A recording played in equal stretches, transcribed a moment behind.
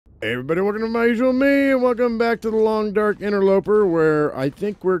Hey everybody, welcome to MyUsualMe, and welcome back to the long dark Interloper, where I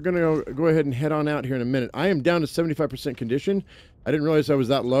think we're going to go ahead and head on out here in a minute. I am down to 75% condition. I didn't realize I was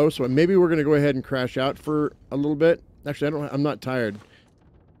that low, so maybe we're going to go ahead and crash out for a little bit. Actually, I'm not tired,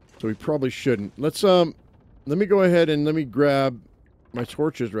 so we probably shouldn't. Let me go ahead and let me grab my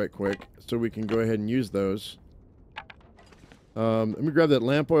torches right quick, so we can go ahead and use those. Let me grab that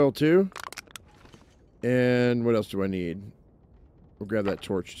lamp oil too. And what else do I need? We'll grab that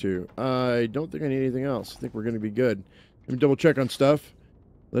torch too. I don't think I need anything else. I think we're going to be good. Let me double check on stuff.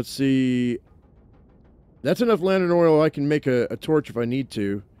 Let's see. That's enough lantern oil. I can make a torch if I need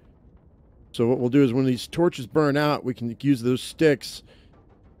to. So what we'll do is when these torches burn out, we can use those sticks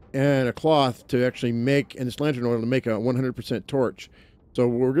and a cloth to actually make, and this lantern oil to make a 100% torch. So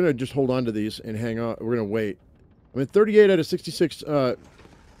we're going to just hold on to these and hang on. We're going to wait. I mean, 38 out of 66...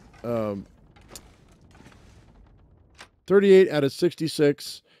 38 out of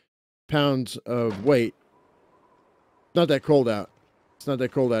 66 pounds of weight. Not that cold out. It's not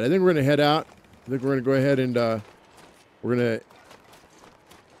that cold out. I think we're going to head out. I think we're going to go ahead and we're going to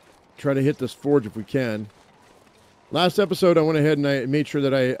try to hit this forge if we can. Last episode, I went ahead and I made sure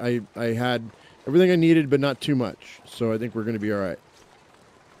that I had everything I needed, but not too much. So I think we're going to be all right.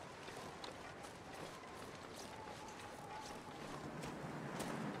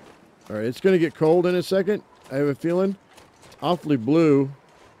 All right, it's going to get cold in a second. I have a feeling. Awfully blue,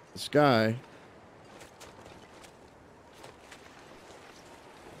 the sky.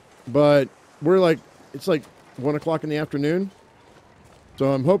 But we're like, it's like 1 o'clock in the afternoon.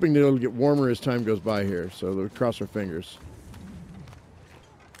 So I'm hoping that it'll get warmer as time goes by here. So we'll cross our fingers.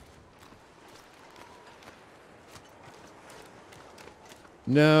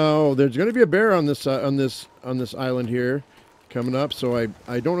 Now, there's going to be a bear on this island here coming up. So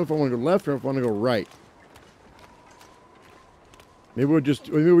I don't know if I want to go left or if I want to go right. Maybe we'll just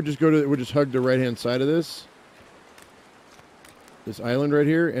we'll just hug the right-hand side of this island right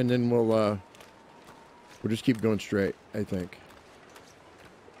here, and then we'll just keep going straight, I think.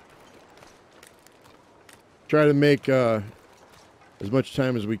 Try to make as much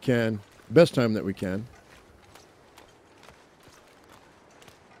time as we can, best time that we can.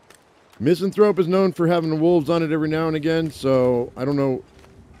 Misanthrope is known for having the wolves on it every now and again, so I don't know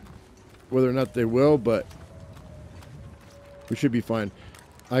whether or not they will, but we should be fine.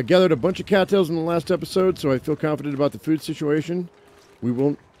 I gathered a bunch of cattails in the last episode, so I feel confident about the food situation. We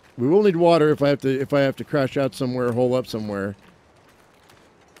will need water if I have to crash out somewhere, hole up somewhere.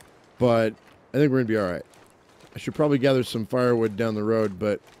 But I think we're gonna be all right. I should probably gather some firewood down the road,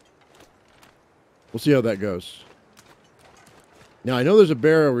 but we'll see how that goes. Now I know there's a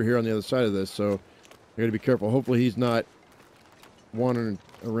bear over here on the other side of this, so I gotta be careful. Hopefully he's not wandering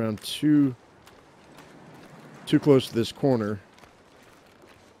around too close to this corner.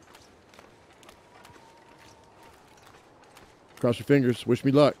 Cross your fingers. Wish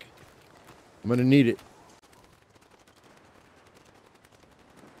me luck. I'm going to need it.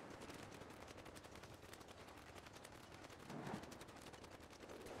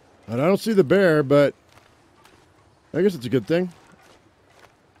 And I don't see the bear, but I guess it's a good thing.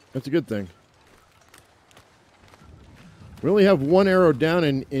 That's a good thing. We only have one arrow down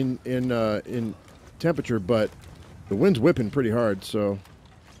in temperature, but the wind's whipping pretty hard, so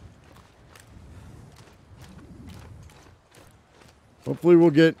hopefully we'll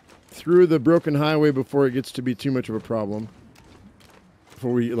get through the broken highway before it gets to be too much of a problem.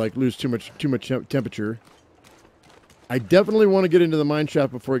 Before we like lose too much temperature. I definitely want to get into the mine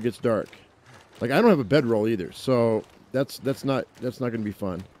shaft before it gets dark. Like I don't have a bedroll either, so that's not going to be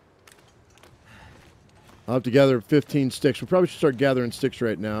fun. I'll have to gather 15 sticks. We probably should start gathering sticks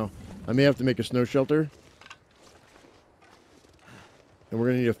right now. I may have to make a snow shelter. And we're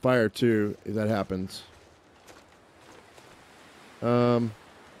going to need a fire, too, if that happens.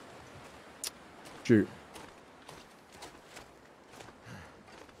 Shoot.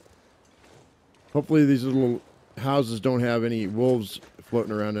 Hopefully these little houses don't have any wolves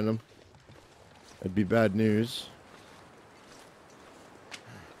floating around in them. That'd be bad news.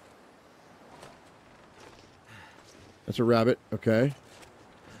 That's a rabbit. Okay.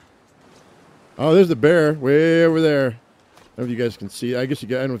 Oh, there's the bear way over there. I don't know if you guys can see. I guess I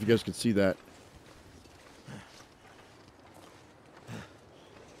don't know if you guys can see that. I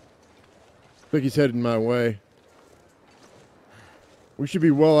think he's heading my way. We should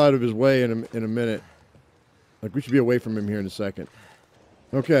be well out of his way in a minute. Like we should be away from him here in a second.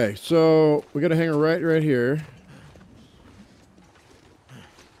 Okay, so we got to hang a right here.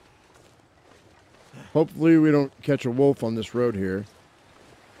 Hopefully we don't catch a wolf on this road here.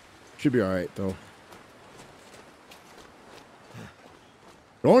 Should be all right though.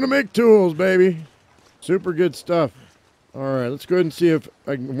 Going to make tools, baby. Super good stuff. All right, let's go ahead and see if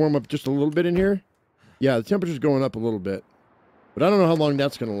I can warm up just a little bit in here. Yeah, the temperature's going up a little bit. But I don't know how long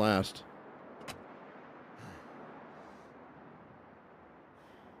that's going to last.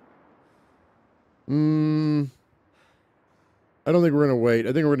 I don't think we're going to wait.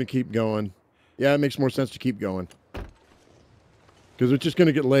 I think we're going to keep going. Yeah, it makes more sense to keep going. Because it's just going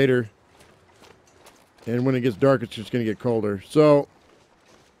to get later. And when it gets dark, it's just going to get colder. So,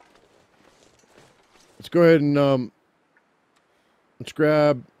 let's go ahead and let's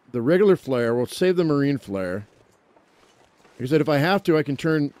grab the regular flare. We'll save the marine flare. Like I said, if I have to, I can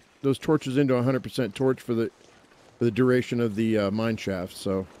turn those torches into 100% torch for the duration of the mine shaft.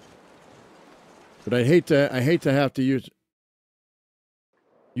 So, but I hate to have to use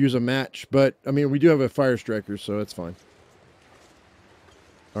a match. But I mean, we do have a fire striker, so that's fine.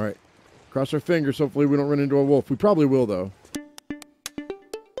 All right, cross our fingers. Hopefully, we don't run into a wolf. We probably will, though.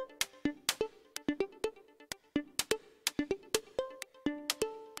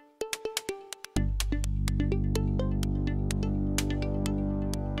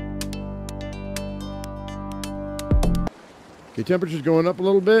 Okay, temperature's going up a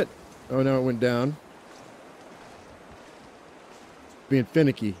little bit. Oh, no, it went down. Being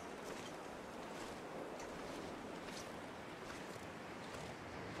finicky.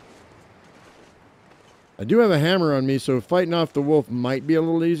 I do have a hammer on me, so fighting off the wolf might be a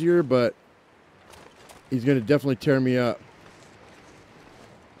little easier, but he's going to definitely tear me up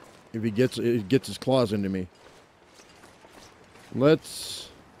if he gets his claws into me. Let's...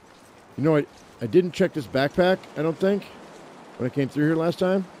 You know, I didn't check this backpack, I don't think, when I came through here last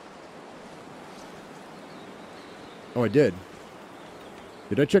time. Oh, I did.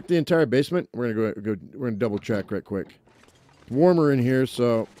 Did I check the entire basement? We're gonna double check right quick. It's warmer in here,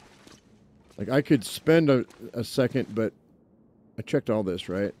 so like I could spend a second, but I checked all this,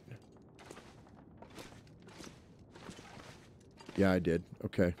 right? Yeah, I did.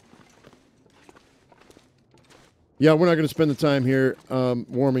 Okay. Yeah, we're not gonna spend the time here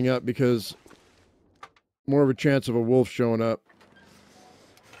warming up because more of a chance of a wolf showing up.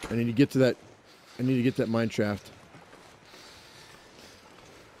 I need to get to that. I need to get that mine shaft.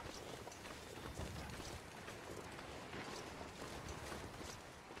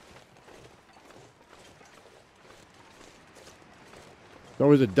 There's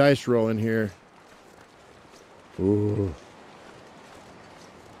always a dice roll in here. Ooh.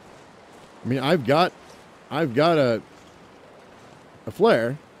 I mean, I've got a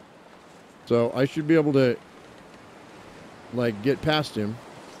flare, so I should be able to like get past him.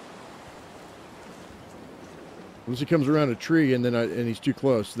 Unless he comes around a tree and then and he's too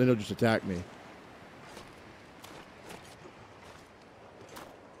close, then he'll just attack me.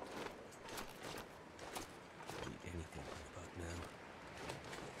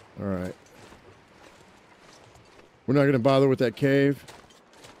 All right. We're not going to bother with that cave.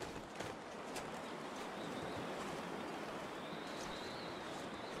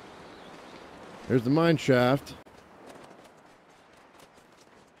 There's the mine shaft.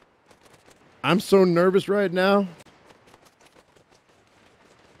 I'm so nervous right now.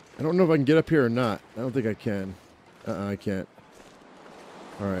 I don't know if I can get up here or not. I don't think I can. I can't.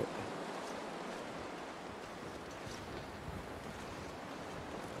 All right.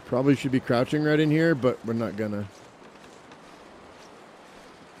 Probably should be crouching right in here, but we're not gonna.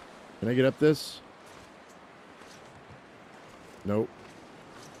 Can I get up this? Nope.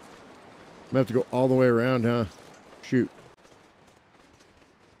 I'm gonna have to go all the way around, huh? Shoot.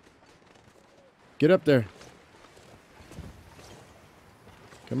 Get up there.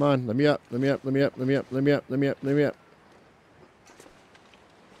 Come on, let me up, let me up, let me up, let me up, let me up, let me up, let me up.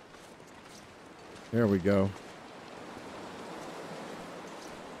 There we go.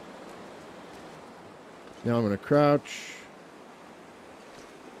 Now I'm going to crouch.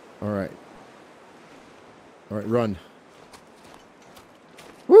 All right. All right, run.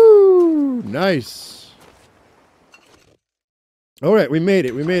 Woo! Nice. All right, we made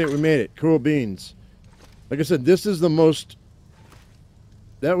it. We made it. We made it. Cool beans. Like I said, this is the most...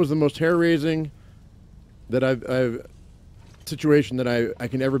 That was the most hair-raising that I've situation that I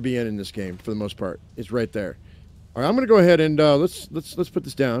can ever be in this game for the most part. It's right there. All right, I'm going to go ahead and let's put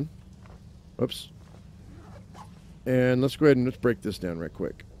this down. Oops. And let's go ahead and let's break this down right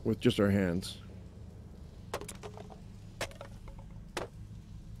quick with just our hands.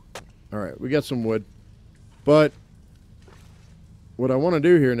 All right, we got some wood. But what I want to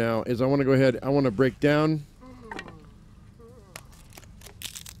do here now is I want to go ahead, I want to break down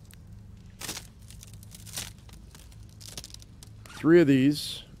three of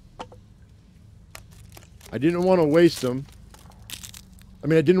these. I didn't want to waste them. I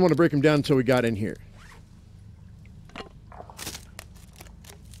mean, I didn't want to break them down until we got in here.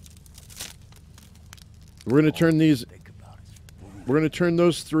 We're going to turn these... We're going to turn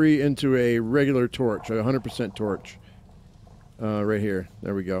those 3 into a regular torch, a 100% torch. Right here.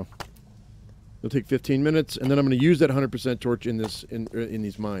 There we go. It'll take 15 minutes, and then I'm going to use that 100% torch in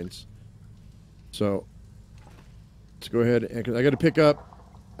these mines. So, let's go ahead, and I got to pick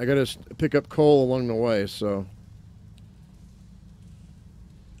up coal along the way, so...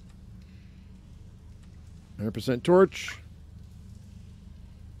 100% torch.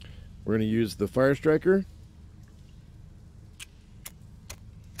 We're going to use the fire striker.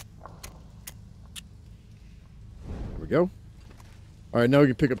 There we go. Alright, now we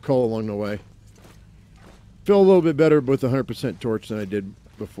can pick up coal along the way. Feel a little bit better with the 100% torch than I did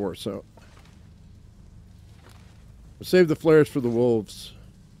before, so. We'll save the flares for the wolves.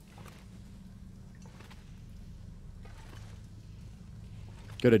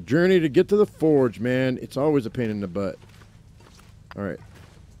 Got a journey to get to the forge, man. It's always a pain in the butt. Alright.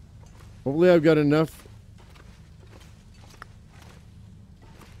 Hopefully I've got enough.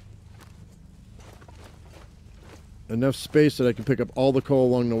 Enough space that I can pick up all the coal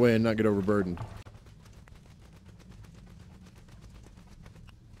along the way and not get overburdened.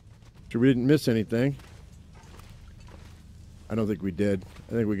 Sure we didn't miss anything. I don't think we did.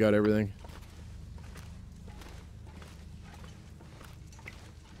 I think we got everything.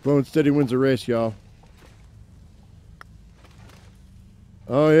 Slow and steady wins the race, y'all.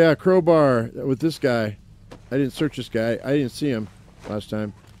 Oh yeah, crowbar with this guy. I didn't search this guy. I didn't see him last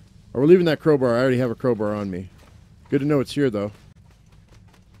time. Oh, we're leaving that crowbar. I already have a crowbar on me. Good to know it's here, though.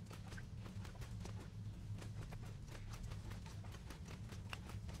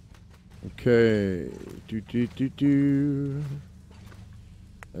 Okay.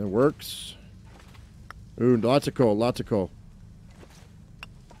 That works. Ooh, lots of coal. Lots of coal.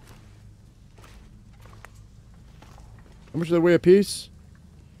 How much do they weigh a piece?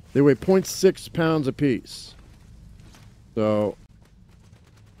 They weigh 0.6 pounds a piece. So,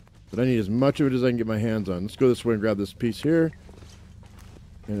 but I need as much of it as I can get my hands on. Let's go this way and grab this piece here.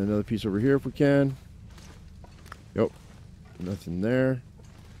 And another piece over here if we can. Yep. Nothing there.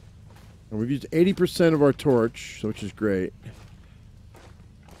 And we've used 80% of our torch, which is great.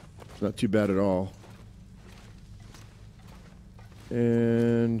 It's not too bad at all.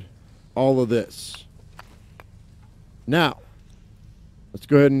 And all of this. Now, let's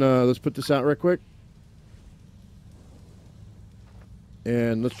go ahead and let's put this out right quick.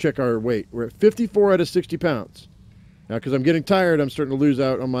 And let's check our weight. We're at 54 out of 60 pounds. Now, because I'm getting tired, I'm starting to lose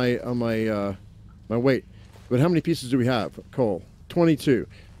out on my my weight. But how many pieces do we have? Coal. 22.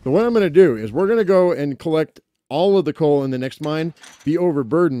 So what I'm going to do is we're going to go and collect all of the coal in the next mine, be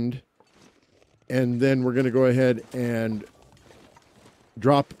overburdened, and then we're going to go ahead and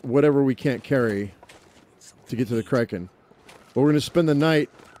drop whatever we can't carry to get to the Criken. But we're going to spend the night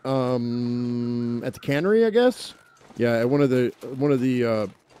at the cannery, I guess. Yeah, at one of the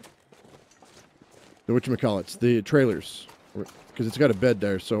whatchamacallits, the trailers, because it's got a bed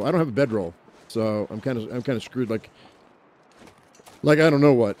there. So I don't have a bedroll, so I'm kind of screwed. Like I don't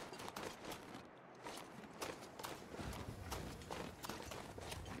know what.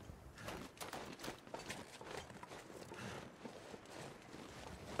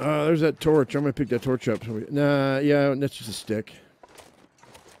 There's that torch. I'm gonna pick that torch up. Nah, yeah, that's just a stick.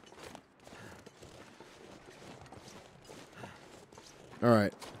 All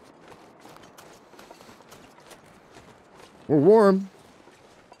right. We're warm,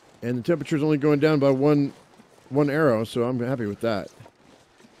 and the temperature's only going down by one arrow, so I'm happy with that.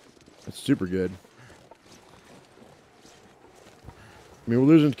 That's super good. I mean, we're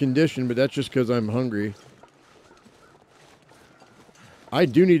losing condition, but that's just because I'm hungry. I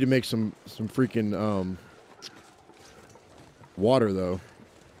do need to make some freaking water, though.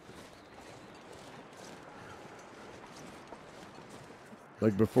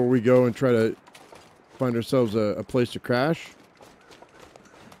 Like before we go and try to find ourselves a place to crash.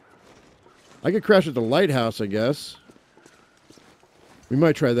 I could crash at the lighthouse, I guess. We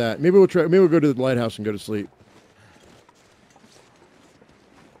might try that. Maybe we'll go to the lighthouse and go to sleep.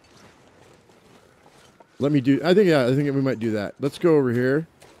 I think we might do that. Let's go over here.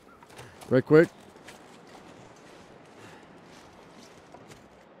 Right quick.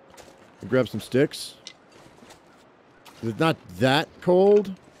 Grab some sticks. It's not that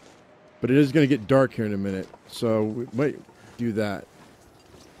cold, but it is going to get dark here in a minute. So we might do that.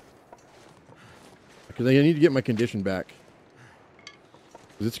 Because I need to get my condition back.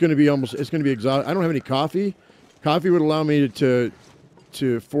 Because it's going to be exhausting. I don't have any coffee. Coffee would allow me to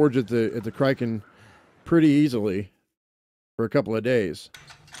forge at the Criken pretty easily. for a couple of days.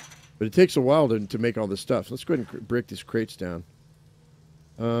 But it takes a while to make all this stuff. So let's go ahead and break these crates down.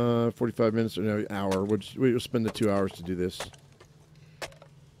 45 minutes or no, hour. We'll spend the 2 hours to do this.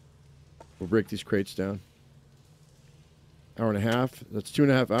 We'll break these crates down. Hour and a half. That's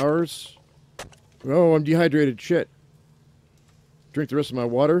 2.5 hours. Oh, I'm dehydrated. Shit. Drink the rest of my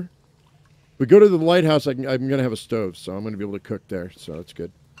water. We go to the lighthouse. I'm going to have a stove, so I'm going to be able to cook there. So that's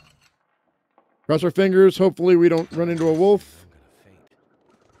good. Cross our fingers. Hopefully we don't run into a wolf.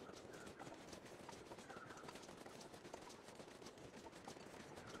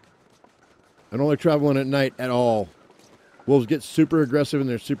 I don't like traveling at night at all. Wolves get super aggressive and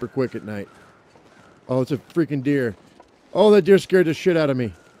they're super quick at night. Oh, it's a freaking deer. Oh, that deer scared the shit out of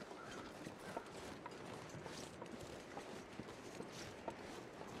me.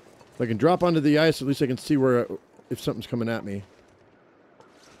 If I can drop onto the ice, at least I can see where if something's coming at me.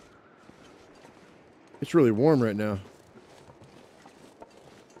 It's really warm right now.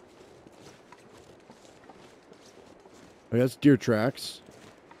 Oh, that's deer tracks.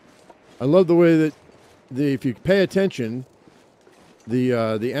 I love the way that if you pay attention,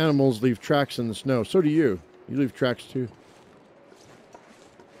 the animals leave tracks in the snow. So do you. You leave tracks too.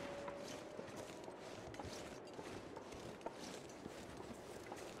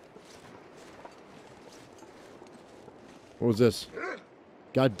 What was this?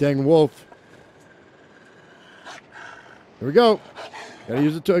 God dang wolf. Here we go. Gotta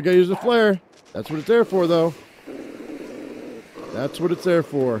use the flare. That's what it's there for, though. That's what it's there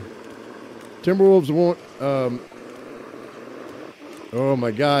for. Timberwolves won't, oh my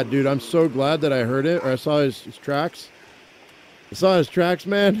god, dude, I'm so glad that I heard it, or I saw his tracks. I saw his tracks,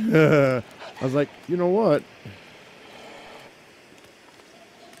 man. I was like, you know what?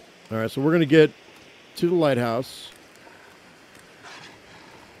 Alright, so we're going to get to the lighthouse.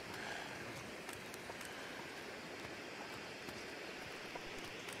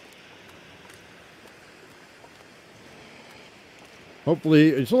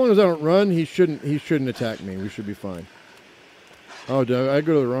 Hopefully, as long as I don't run, he shouldn't attack me. We should be fine. Oh, did I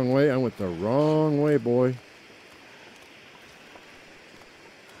go the wrong way? I went the wrong way, boy.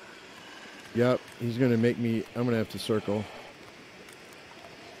 Yep, he's going to make me... I'm going to have to circle.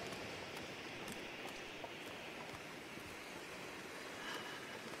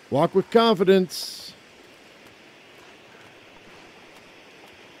 Walk with confidence.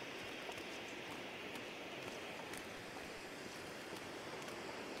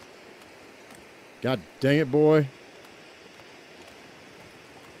 God dang it, boy.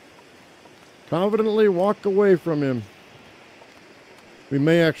 Confidently walk away from him. We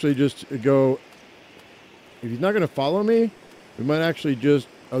may actually just go... If he's not going to follow me, we might actually just...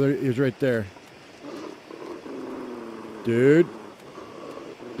 Oh, there he is right there. Dude.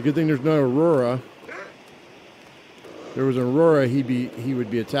 It's a good thing there's no Aurora. If there was an Aurora, he would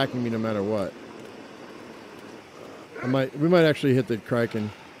be attacking me no matter what. We might actually hit the Criken.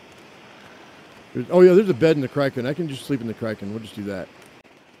 Oh yeah, there's a bed in the Criken. I can just sleep in the Criken. We'll just do that.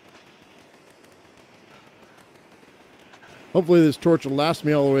 Hopefully this torch will last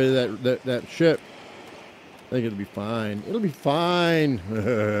me all the way to that ship. I think it'll be fine. It'll be fine.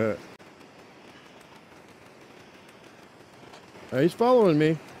 He's following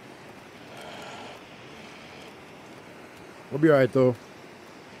me. We'll be alright though.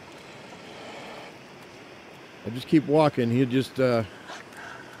 I just keep walking. He'll just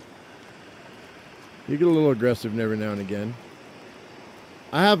you get a little aggressive every now and again.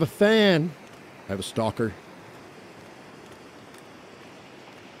 I have a fan. I have a stalker.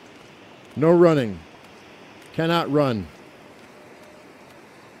 No running. Cannot run.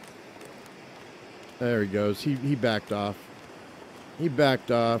 There he goes. He backed off. He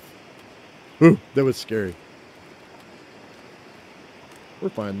backed off. Ooh, that was scary. We're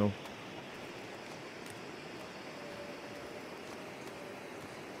fine though.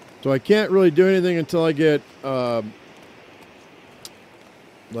 So I can't really do anything until I get, like,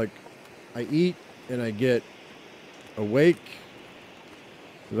 I eat and I get awake.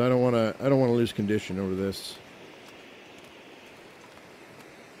 Because I don't want to lose condition over this.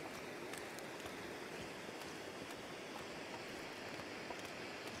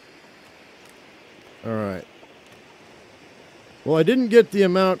 All right. Well, I didn't get the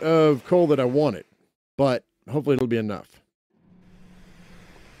amount of coal that I wanted, but hopefully it'll be enough.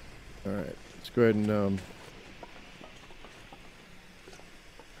 All right, let's go ahead and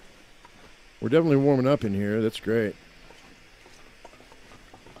we're definitely warming up in here. That's great.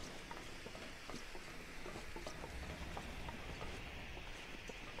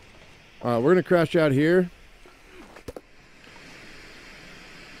 All right, we're gonna crash out here.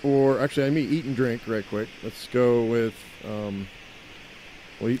 Oh, for... Actually, I mean eat and drink right quick. Let's go with...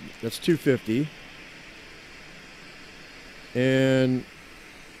 that's 250. And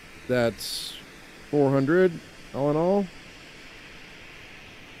that's 400 all in all.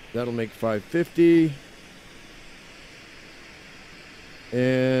 That'll make 550.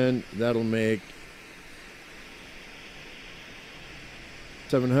 And that'll make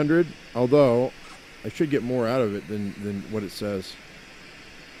 700. Although I should get more out of it than what it says.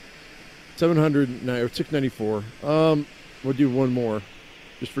 700 or 694. We'll do one more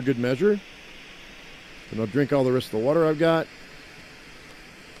just for good measure. And I'll drink all the rest of the water I've got.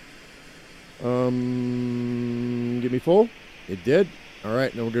 Get me full? It did. All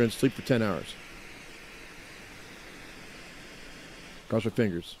right, now we're going to sleep for 10 hours. Cross our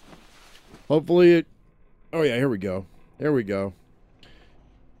fingers. Hopefully it... Oh, yeah, here we go. There we go.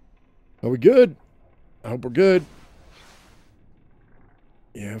 Are we good? I hope we're good.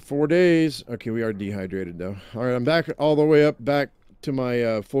 Yeah, 4 days. Okay, we are dehydrated, though. All right, I'm back all the way up, back to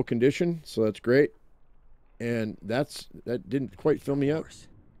my full condition, so that's great. And that didn't quite fill me up,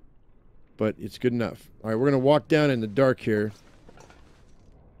 but it's good enough. All right, we're going to walk down in the dark here.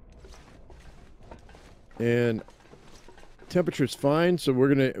 And temperature's fine, so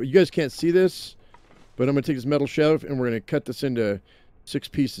we're going to... You guys can't see this, but I'm going to take this metal shelf, and we're going to cut this into 6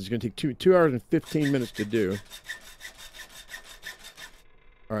 pieces. It's going to take 2 hours and 15 minutes to do.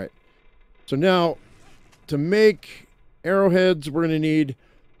 All right. So now, to make arrowheads, we're going to need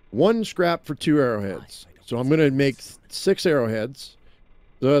 1 scrap for 2 arrowheads. So I'm going to make 6 arrowheads.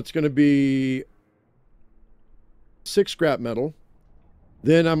 So that's going to be 6 scrap metal.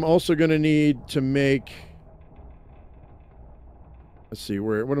 Then I'm also going to need to make... Let's see,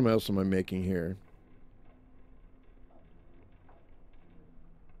 what else am I making here?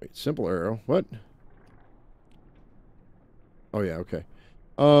 Wait, simple arrow. What? Oh, yeah, okay.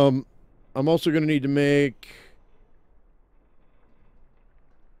 I'm also going to need to make...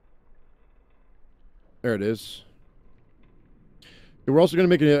 There it is. We're also going to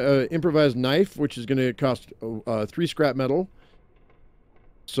make an improvised knife, which is going to cost 3 scrap metal.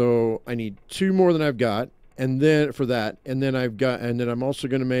 So I need 2 more than I've got, and then for that, and then I'm also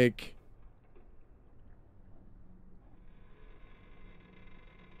going to make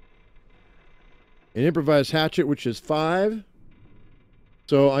an improvised hatchet, which is 5.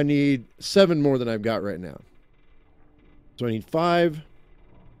 So I need 7 more than I've got right now. So I need 5.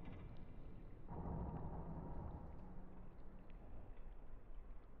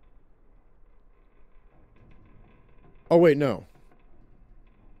 Oh, wait, no.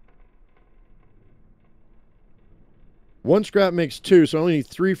 1 scrap makes 2, so I only need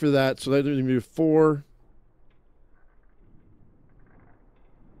 3 for that. So that's going to be 4.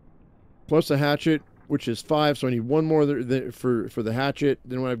 Plus a hatchet, which is 5. So I need 1 more for the hatchet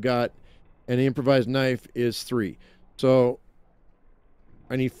than what I've got. And the improvised knife is 3. So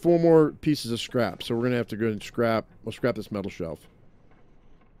I need 4 more pieces of scrap. So we're going to have to go and scrap. We'll scrap this metal shelf.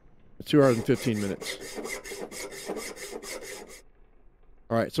 2 hours and 15 minutes.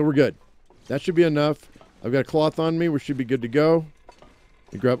 All right, so we're good. That should be enough. I've got a cloth on me. We should be good to go.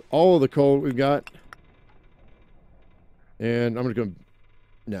 We grab all of the coal we've got. And I'm going to go...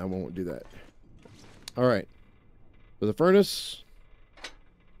 No, I won't do that. All right. For the furnace,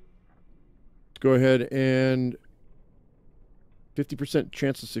 let's go ahead and 50%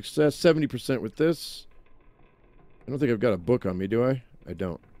 chance of success, 70% with this. I don't think I've got a book on me, do I? I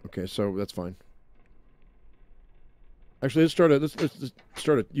don't. Okay, so that's fine. Actually, let's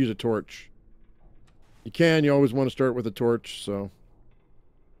use a torch. You always want to start with a torch, so.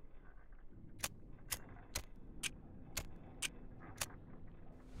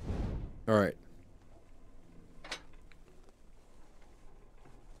 All right.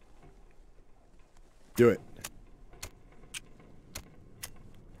 Do it.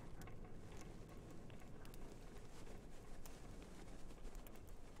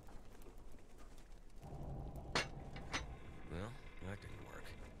 Well, that didn't work.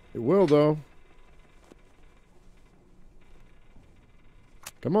 It will, though.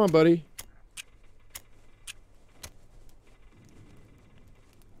 Come on, buddy.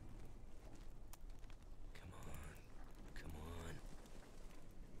 Come on.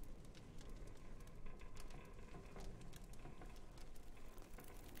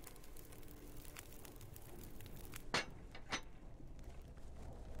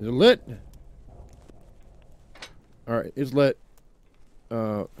 Is it lit? All right, it's lit.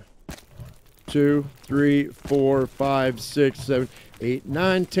 2, 3, 4, 5, 6, 7, 8,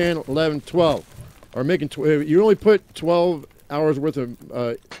 9, 10, 11, 12. Or making you only put 12 hours worth of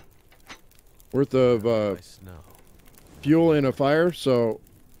fuel in a fire, so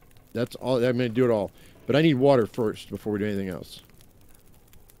That's all. I'm going to do it all. But I need water first before we do anything else.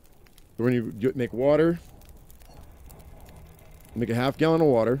 So we're going to make water. Make a half gallon of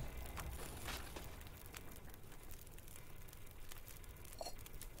water.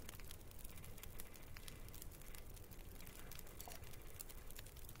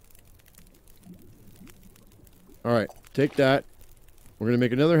 All right, take that. We're going to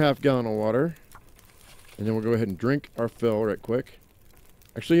make another half gallon of water. And then we'll go ahead and drink our fill right quick.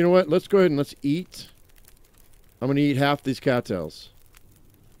 Actually, you know what? Let's go ahead and let's eat. I'm going to eat half these cattails.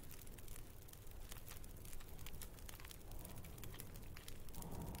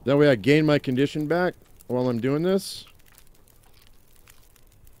 That way I gain my condition back while I'm doing this.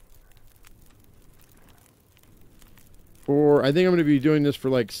 I think I'm going to be doing this for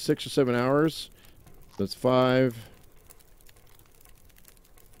like 6 or 7 hours. That's 5.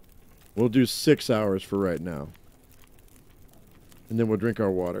 We'll do 6 hours for right now. And then we'll drink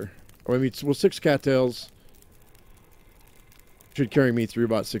our water. Oh, I mean, well, 6 cattails should carry me through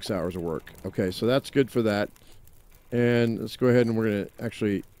about 6 hours of work. Okay, so that's good for that. And let's go ahead and we're going to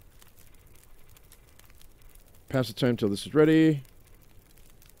actually pass the time until this is ready.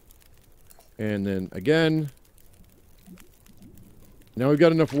 And then again. Now we've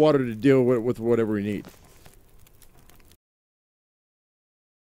got enough water to deal with whatever we need.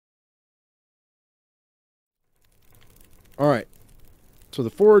 All right. So the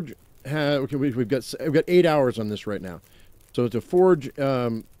forge okay, we've got 8 hours on this right now. So to forge,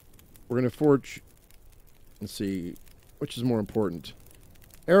 we're going to forge. Let's see, which is more important?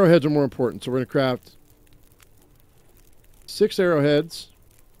 Arrowheads are more important. So we're going to craft 6 arrowheads.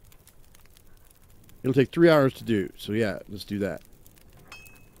 It'll take 3 hours to do. So yeah, let's do that.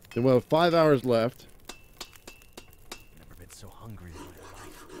 Then we'll have 5 hours left. Never been so hungry in my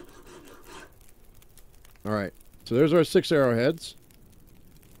life. All right. So there's our 6 arrowheads.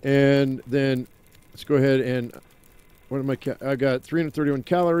 And then let's go ahead and what am I got 331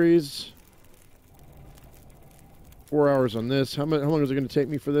 calories. 4 hours on this. How long is it going to take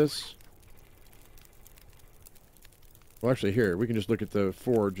me for this? Well, actually, here, we can just look at the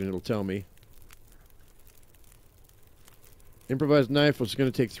forge and it'll tell me. Improvised knife was going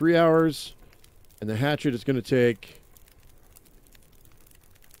to take 3 hours. And the hatchet is going to take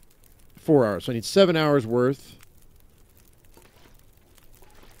 4 hours. So I need 7 hours worth.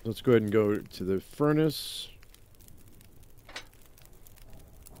 Let's go ahead and go to the furnace.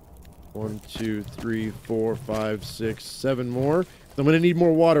 1, 2, 3, 4, 5, 6, 7 more. I'm going to need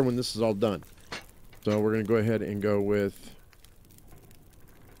more water when this is all done. So we're going to go ahead and go with...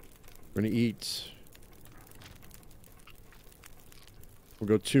 We're going to eat... We'll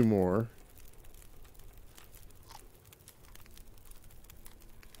go 2 more.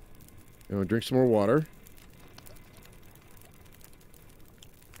 And we'll drink some more water.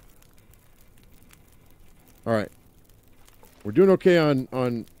 All right. We're doing okay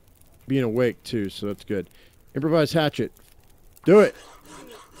on being awake, too, so that's good. Improvised hatchet. Do it.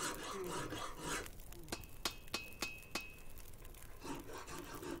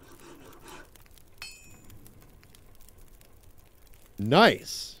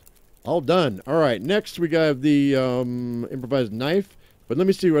 Nice. All done. All right. Next, we got the improvised knife. But let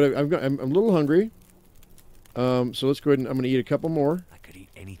me see what I've got. I'm a little hungry. So let's go ahead and I'm going to eat a couple more. I could eat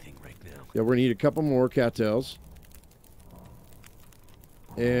anything right now. Yeah, we're going to eat a couple more cattails.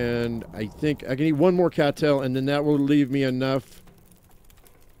 And I think I can eat 1 more cattail, and then that will leave me enough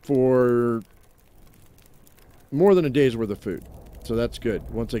for more than a day's worth of food. So that's good.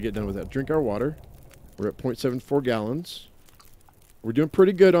 Once I get done with that. Drink our water. We're at 0.74 gallons. We're doing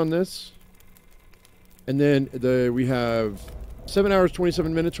pretty good on this. And then we have 7 hours,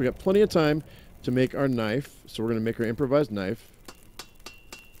 27 minutes. We got plenty of time to make our knife. So we're going to make our improvised knife.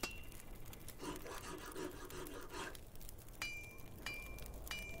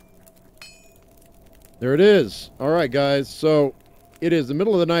 There it is. All right, guys. So it is the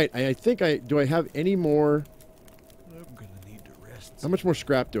middle of the night. I think do I have any more? I'm gonna need to rest. How much more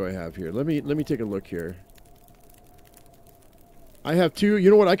scrap do I have here? Let me take a look here. I have 2. You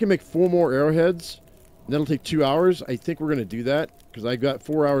know what? I can make 4 more arrowheads. And that'll take 2 hours. I think we're going to do that because I've got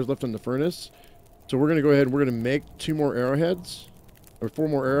 4 hours left on the furnace. So we're going to go ahead and we're going to make 2 more arrowheads. Or 4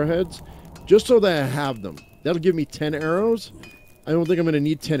 more arrowheads. Just so that I have them. That'll give me 10 arrows. I don't think I'm going to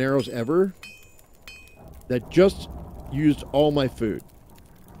need 10 arrows ever. That just used all my food.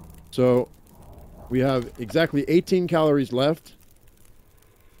 So we have exactly 18 calories left.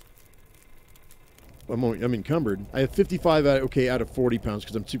 I'm encumbered. I have 55 out of 40 pounds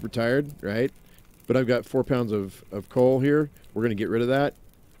because I'm super tired, right? But I've got 4 pounds of coal here. We're going to get rid of that.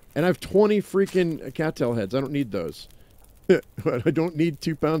 And I have 20 freaking cattail heads. I don't need those. I don't need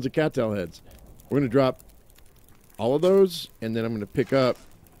 2 pounds of cattail heads. We're going to drop all of those, and then I'm going to pick up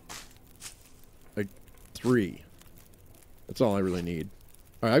like 3. That's all I really need.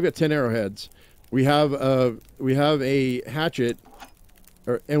 All right, I've got 10 arrowheads. We have a hatchet,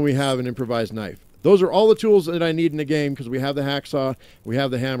 and we have an improvised knife. Those are all the tools that I need in the game because we have the hacksaw, we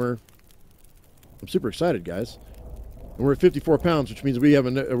have the hammer. I'm super excited, guys. And we're at 54 pounds, which means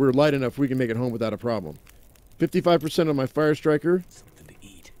we're light enough we can make it home without a problem. 55% on my fire striker, Something to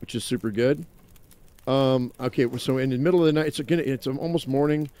eat. which is super good. Okay, so in the middle of the night, it's almost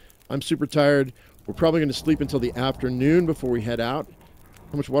morning. I'm super tired. We're probably going to sleep until the afternoon before we head out.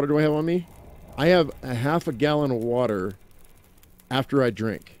 How much water do I have on me? I have a half a gallon of water after I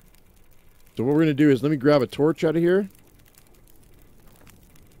drink. So what we're going to do is let me grab a torch out of here.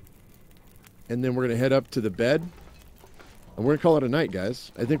 And then we're going to head up to the bed. And we're going to call it a night,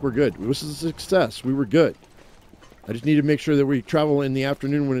 guys. I think we're good. This is a success. We were good. I just need to make sure that we travel in the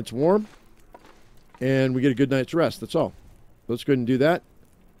afternoon when it's warm. And we get a good night's rest. That's all. Let's go ahead and do that.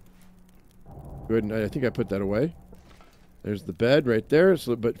 Go ahead and I think I put that away. There's the bed right there.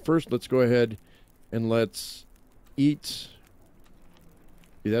 So, but first, let's go ahead and let's eat.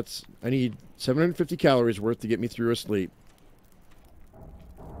 See, I need 750 calories worth to get me through a sleep.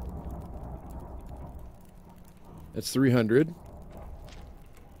 That's 300.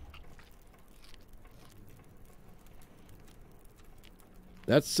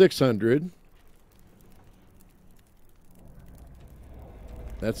 That's 600.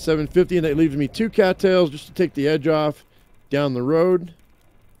 That's 750, and that leaves me 2 cattails just to take the edge off down the road.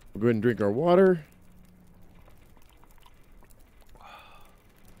 We'll go ahead and drink our water.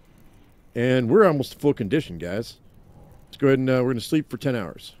 And we're almost full condition, guys. Let's go ahead and we're going to sleep for 10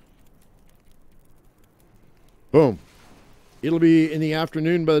 hours. Boom. It'll be in the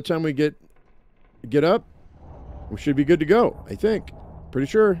afternoon by the time we get up. We should be good to go, I think. Pretty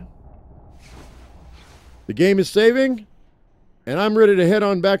sure. The game is saving. And I'm ready to head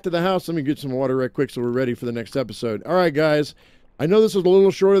on back to the house. Let me get some water right quick so we're ready for the next episode. All right, guys. I know this is a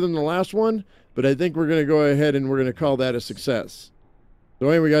little shorter than the last one, but I think we're going to go ahead and we're going to call that a success. So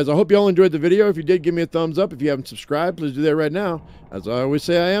anyway, guys, I hope you all enjoyed the video. If you did, give me a thumbs up. If you haven't subscribed, please do that right now. As I always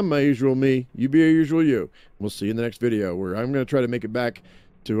say, I am my usual me. You be your usual you. We'll see you in the next video where I'm going to try to make it back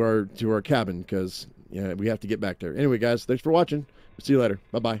to our cabin because we have to get back there. Anyway, guys, thanks for watching. See you later.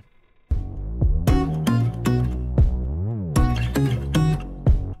 Bye-bye.